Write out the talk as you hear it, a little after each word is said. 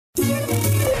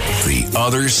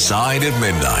Other Side of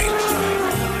Midnight.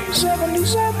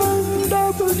 77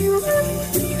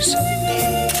 WABC.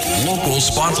 Local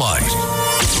Spotlight.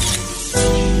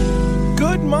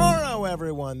 Good morrow,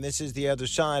 everyone. This is The Other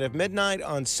Side of Midnight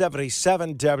on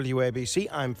 77 WABC.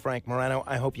 I'm Frank Morano.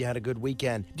 I hope you had a good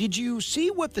weekend. Did you see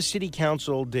what the city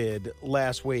council did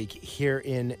last week here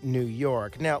in New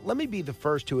York? Now, let me be the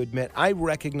first to admit I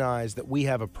recognize that we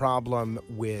have a problem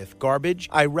with garbage.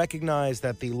 I recognize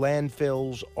that the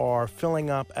landfills are filling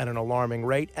up at an alarming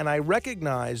rate, and I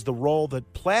recognize the role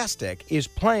that plastic is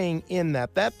playing in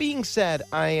that. That being said,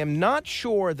 I am not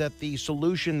sure that the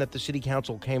solution that the city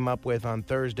council came up with on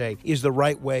Thursday is the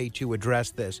right way to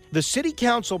address this. The city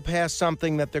council passed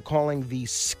something that they're calling the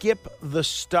Skip the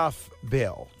Stuff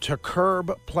bill to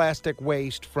curb plastic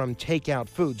waste from takeout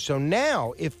food. So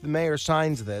now, if the mayor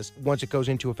signs this, once it goes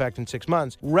into effect in 6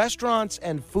 months, restaurants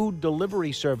and food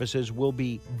delivery services will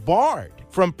be barred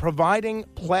from providing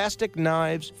plastic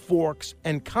knives, forks,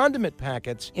 and condiment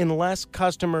packets unless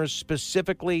customers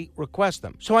specifically request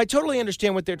them. So I totally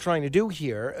understand what they're trying to do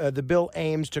here. The bill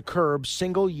aims to curb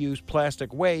single-use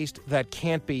plastic waste that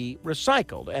can't be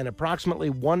recycled, and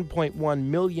approximately 1.1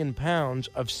 million pounds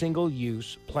of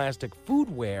single-use plastic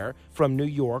foodware from New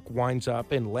York winds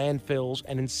up in landfills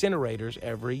and incinerators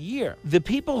every year. The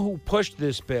people who pushed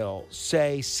this bill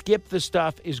say Skip the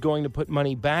Stuff is going to put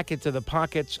money back into the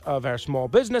pockets of our small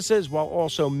businesses while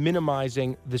also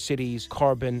minimizing the city's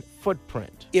carbon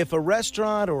footprint. If a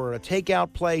restaurant or a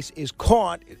takeout place is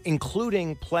caught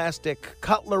including plastic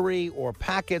cutlery or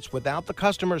packets without the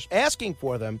customers asking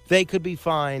for them, they could be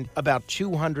fined about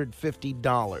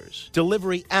 $250.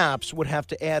 Delivery apps would have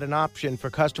to add an option for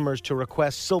customers to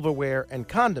request silverware and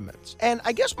condiments. And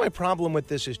I guess my problem with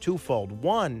this is twofold.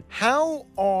 One, how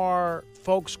are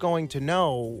folks going to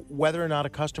know whether or not a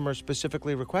customer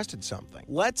specifically requested something?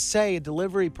 Let's say a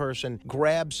delivery person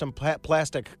grabs some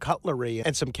plastic cutlery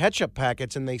and some ketchup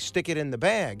packets and they stick it in the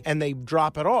bag and they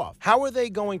drop it off. How are they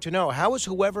going to know? How is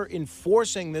whoever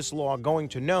enforcing this law going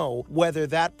to know whether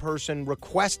that person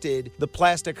requested the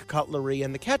plastic cutlery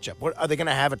and the ketchup? What, are they going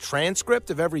to have a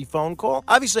transcript of every phone call?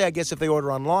 Obviously, I guess if they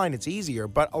order online, it's easier,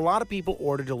 but a lot of people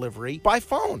order delivery by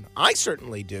phone. I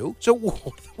certainly do. So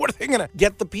what are they going to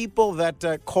get the people that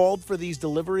called for these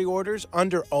delivery orders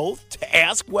under oath to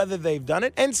ask whether they've done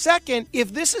it? And second,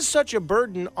 if this is such a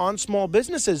burden on small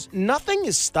businesses, nothing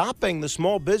is stopping the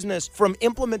small business from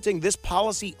implementing this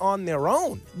policy on their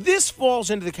own. This falls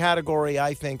into the category,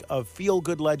 I think, of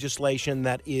feel-good legislation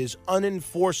that is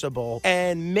unenforceable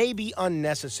and maybe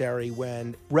unnecessary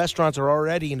when restaurants are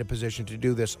already in a position to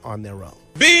do this on their own.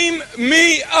 Beam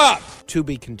me up! To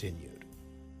be continued.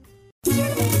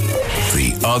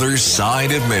 The Other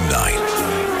Side of Midnight.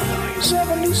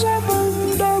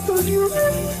 77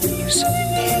 WABC.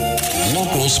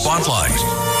 Local Spotlight.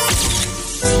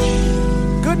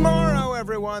 Good morrow,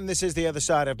 everyone. This is The Other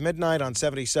Side of Midnight on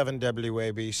 77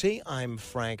 WABC. I'm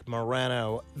Frank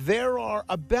Morano. There are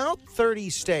about 30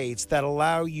 states that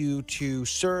allow you to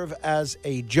serve as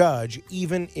a judge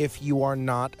even if you are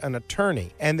not an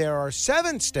attorney. And there are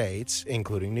 7 states,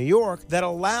 including New York, that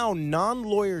allow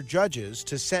non-lawyer judges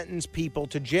to sentence people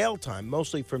to jail time,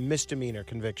 mostly for misdemeanor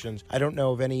convictions. I don't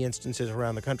know of any instances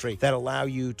around the country that allow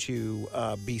you to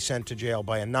be sent to jail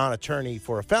by a non-attorney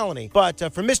for a felony.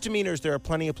 But for misdemeanors, there are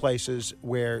plenty of places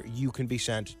where you can be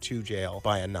sent to jail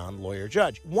by a non-lawyer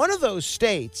judge. One of those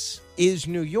states is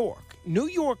New York. New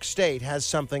York State has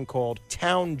something called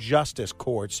town justice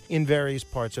courts in various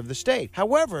parts of the state.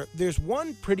 However, there's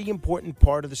one pretty important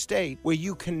part of the state where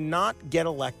you cannot get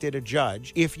elected a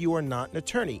judge if you are not an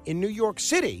attorney. In New York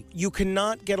City, you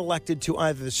cannot get elected to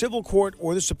either the civil court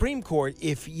or the Supreme Court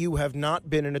if you have not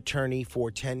been an attorney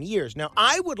for 10 years. Now,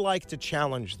 I would like to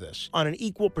challenge this on an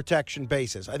equal protection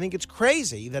basis. I think it's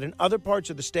crazy that in other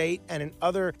parts of the state and in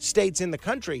other states in the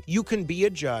country, you can be a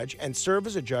judge and serve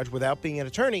as a judge without being an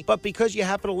attorney, but because you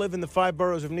happen to live in the 5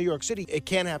 boroughs of New York City, it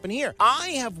can't happen here.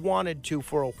 I have wanted to,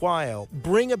 for a while,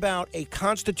 bring about a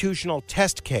constitutional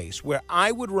test case where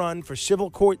I would run for civil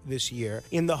court this year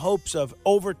in the hopes of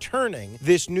overturning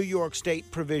this New York State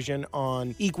provision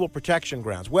on equal protection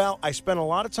grounds. Well, I spent a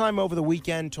lot of time over the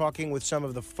weekend talking with some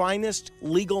of the finest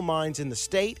legal minds in the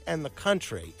state and the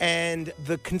country, and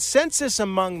the consensus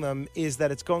among them is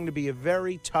that it's going to be a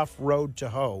very tough road to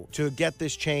hoe to get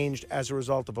this changed as a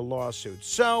result of a lawsuit.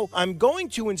 So I'm going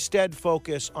to instead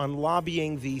focus on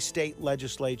lobbying the state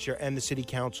legislature and the city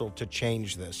council to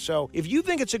change this. So if you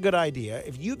think it's a good idea,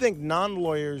 if you think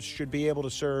non-lawyers should be able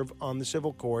to serve on the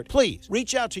civil court, please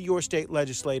reach out to your state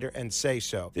legislator and say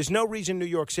so. There's no reason New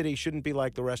York City shouldn't be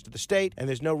like the rest of the state, and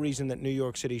there's no reason that New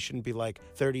York City shouldn't be like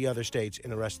 30 other states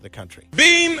in the rest of the country.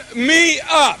 Beam me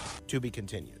up. To be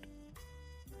continued.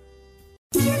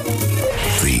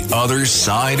 The Other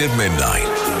Side of Midnight.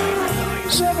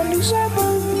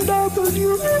 77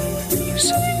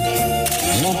 WABC.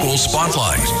 Local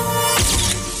Spotlight.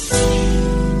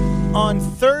 On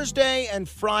Thursday and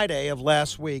Friday of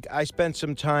last week, I spent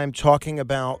some time talking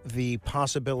about the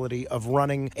possibility of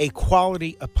running a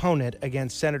quality opponent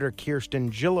against Senator Kirsten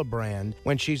Gillibrand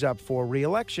when she's up for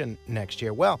re-election next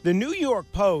year. Well, the New York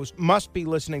Post must be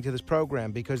listening to this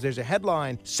program because there's a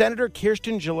headline, Senator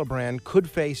Kirsten Gillibrand could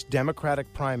face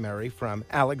Democratic primary from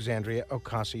Alexandria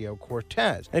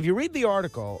Ocasio-Cortez. And if you read the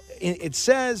article, it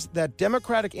says that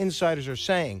Democratic insiders are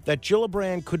saying that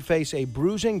Gillibrand could face a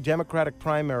bruising Democratic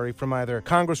primary from either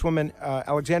Congresswoman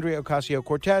Alexandria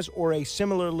Ocasio-Cortez or a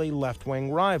similarly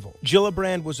left-wing rival.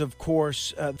 Gillibrand was, of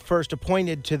course, first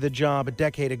appointed to the job a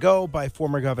decade ago by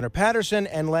former Governor Patterson,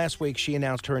 and last week she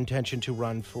announced her intention to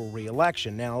run for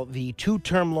re-election. Now, the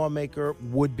two-term lawmaker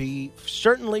would be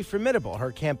certainly formidable.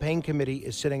 Her campaign committee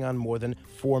is sitting on more than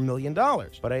 $4 million,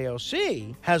 but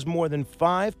AOC has more than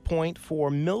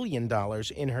 $5.4 million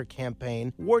in her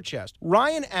campaign war chest.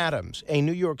 Ryan Adams, a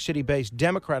New York City-based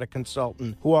Democratic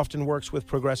consultant who often works with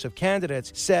progressive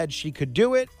candidates, said she could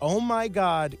do it. Oh my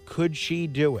God, could she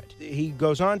do it? He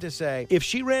goes on to say, if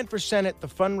she ran for Senate, the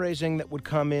fundraising that would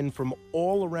come in from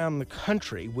all around the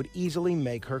country would easily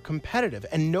make her competitive.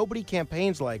 And nobody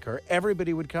campaigns like her.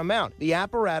 Everybody would come out. The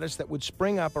apparatus that would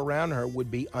spring up around her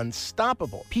would be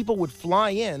unstoppable. People would fly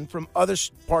in from other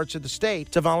parts of the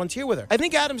state to volunteer with her. I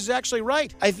think Adams is actually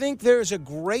right. I think there's a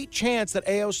great chance that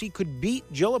AOC could beat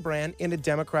Gillibrand in a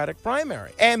Democratic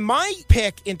primary. And my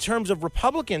pick in terms of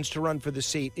Republicans to run for the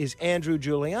seat is Andrew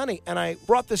Giuliani. And I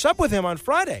brought this up with him on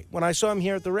Friday when I saw him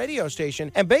here at the radio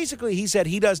station. And basically he said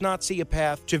he does not see a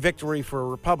path to victory for a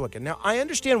Republican. Now, I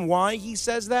understand why he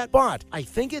says that, but I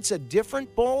think it's a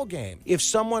different ballgame if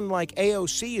someone like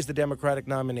AOC is the Democratic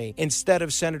nominee instead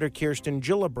of Senator Kirsten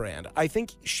Gillibrand. I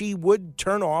think she would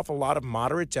turn off a lot of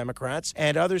moderate Democrats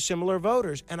and other similar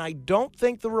voters. And I don't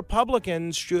think the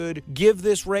Republicans should give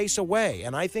this race away.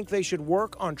 And I think they should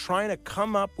work on trying to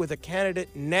come up with a candidate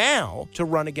now to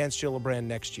run against Gillibrand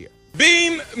next year.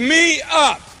 Beam me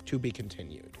up. To be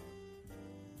continued.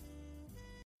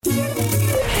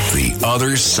 The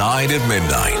Other Side of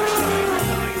Midnight.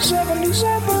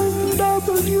 77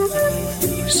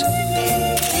 WABC.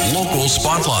 Local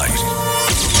Spotlight.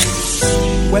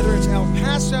 Whether it's El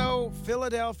Paso,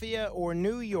 Philadelphia, or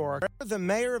New York, the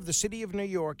mayor of the city of New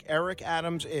York, Eric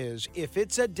Adams, is, if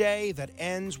it's a day that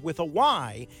ends with a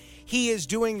Y, he is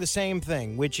doing the same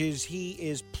thing, which is he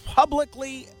is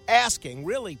publicly asking,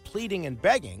 really pleading and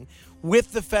begging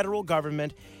with the federal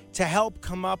government to help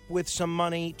come up with some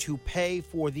money to pay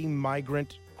for the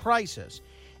migrant crisis.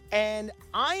 And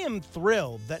I am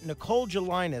thrilled that Nicole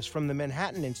Gelinas from the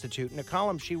Manhattan Institute, in a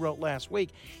column she wrote last week,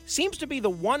 seems to be the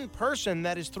one person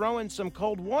that is throwing some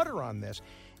cold water on this.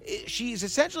 She's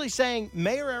essentially saying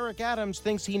Mayor Eric Adams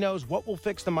thinks he knows what will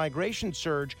fix the migration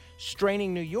surge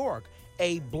straining New York,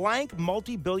 a blank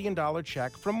multi-billion-dollar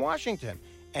check from Washington.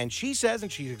 And she says,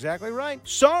 and she's exactly right,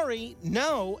 sorry,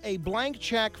 no, a blank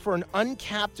check for an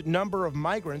uncapped number of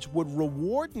migrants would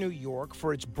reward New York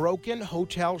for its broken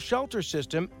hotel shelter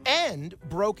system and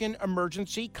broken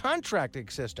emergency contracting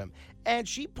system. And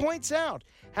she points out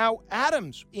how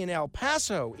Adams in El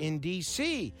Paso, in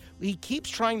D.C., he keeps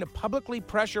trying to publicly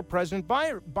pressure President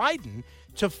Biden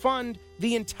to fund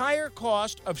the entire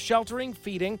cost of sheltering,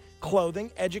 feeding, clothing,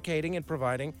 educating, and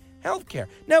providing health care.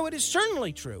 Now, it is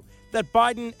certainly true that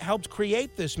Biden helped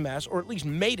create this mess, or at least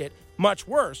made it much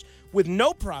worse, with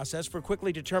no process for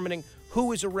quickly determining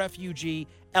who is a refugee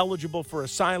eligible for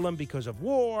asylum because of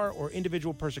war or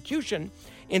individual persecution.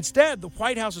 Instead, the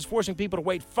White House is forcing people to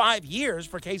wait 5 years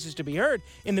for cases to be heard.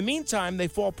 In the meantime, they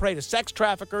fall prey to sex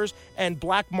traffickers and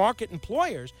black market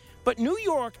employers. But New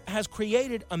York has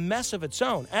created a mess of its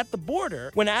own. At the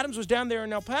border, when Adams was down there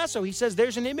in El Paso, he says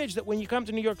there's an image that when you come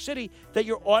to New York City that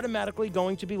you're automatically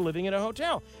going to be living in a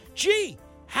hotel. Gee,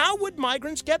 how would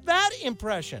migrants get that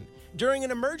impression? During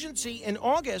an emergency in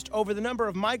August over the number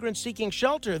of migrants seeking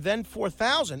shelter, then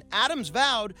 4,000, Adams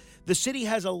vowed the city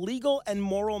has a legal and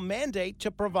moral mandate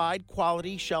to provide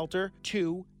quality shelter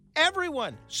to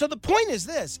everyone. So the point is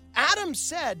this. Adams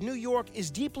said New York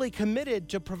is deeply committed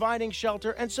to providing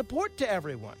shelter and support to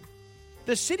everyone.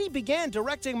 the city began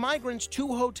directing migrants to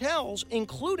hotels,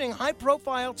 including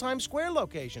high-profile Times Square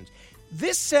locations.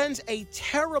 This sends a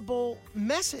terrible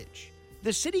message.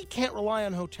 The city can't rely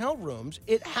on hotel rooms.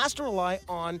 It has to rely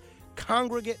on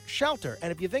congregate shelter.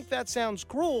 And if you think that sounds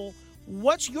cruel,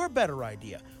 what's your better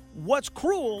idea? What's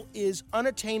cruel is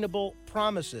unattainable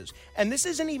promises. And this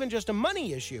isn't even just a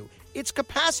money issue, it's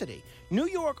capacity. New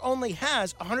York only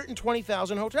has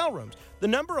 120,000 hotel rooms. The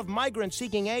number of migrants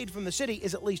seeking aid from the city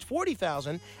is at least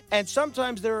 40,000, and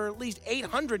sometimes there are at least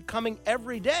 800 coming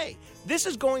every day. This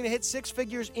is going to hit six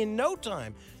figures in no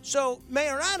time. So,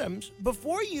 Mayor Adams,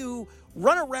 before you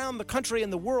run around the country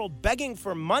and the world begging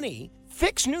for money,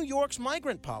 fix New York's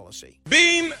migrant policy.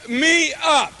 Beam me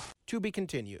up. To be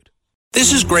continued.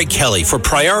 This is Greg Kelly for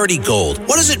Priority Gold.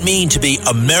 What does it mean to be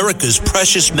America's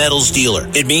precious metals dealer?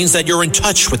 It means that you're in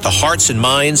touch with the hearts and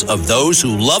minds of those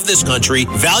who love this country,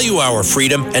 value our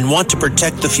freedom, and want to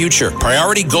protect the future.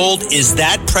 Priority Gold is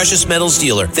that precious metals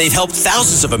dealer. They've helped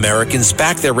thousands of Americans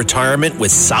back their retirement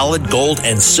with solid gold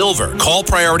and silver. Call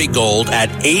Priority Gold at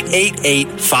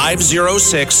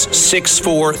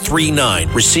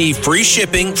 888-506-6439. Receive free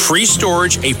shipping, free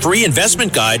storage, a free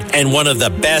investment guide, and one of the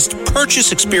best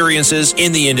purchase experiences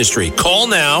in the industry. Call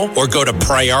now or go to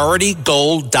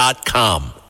PriorityGold.com.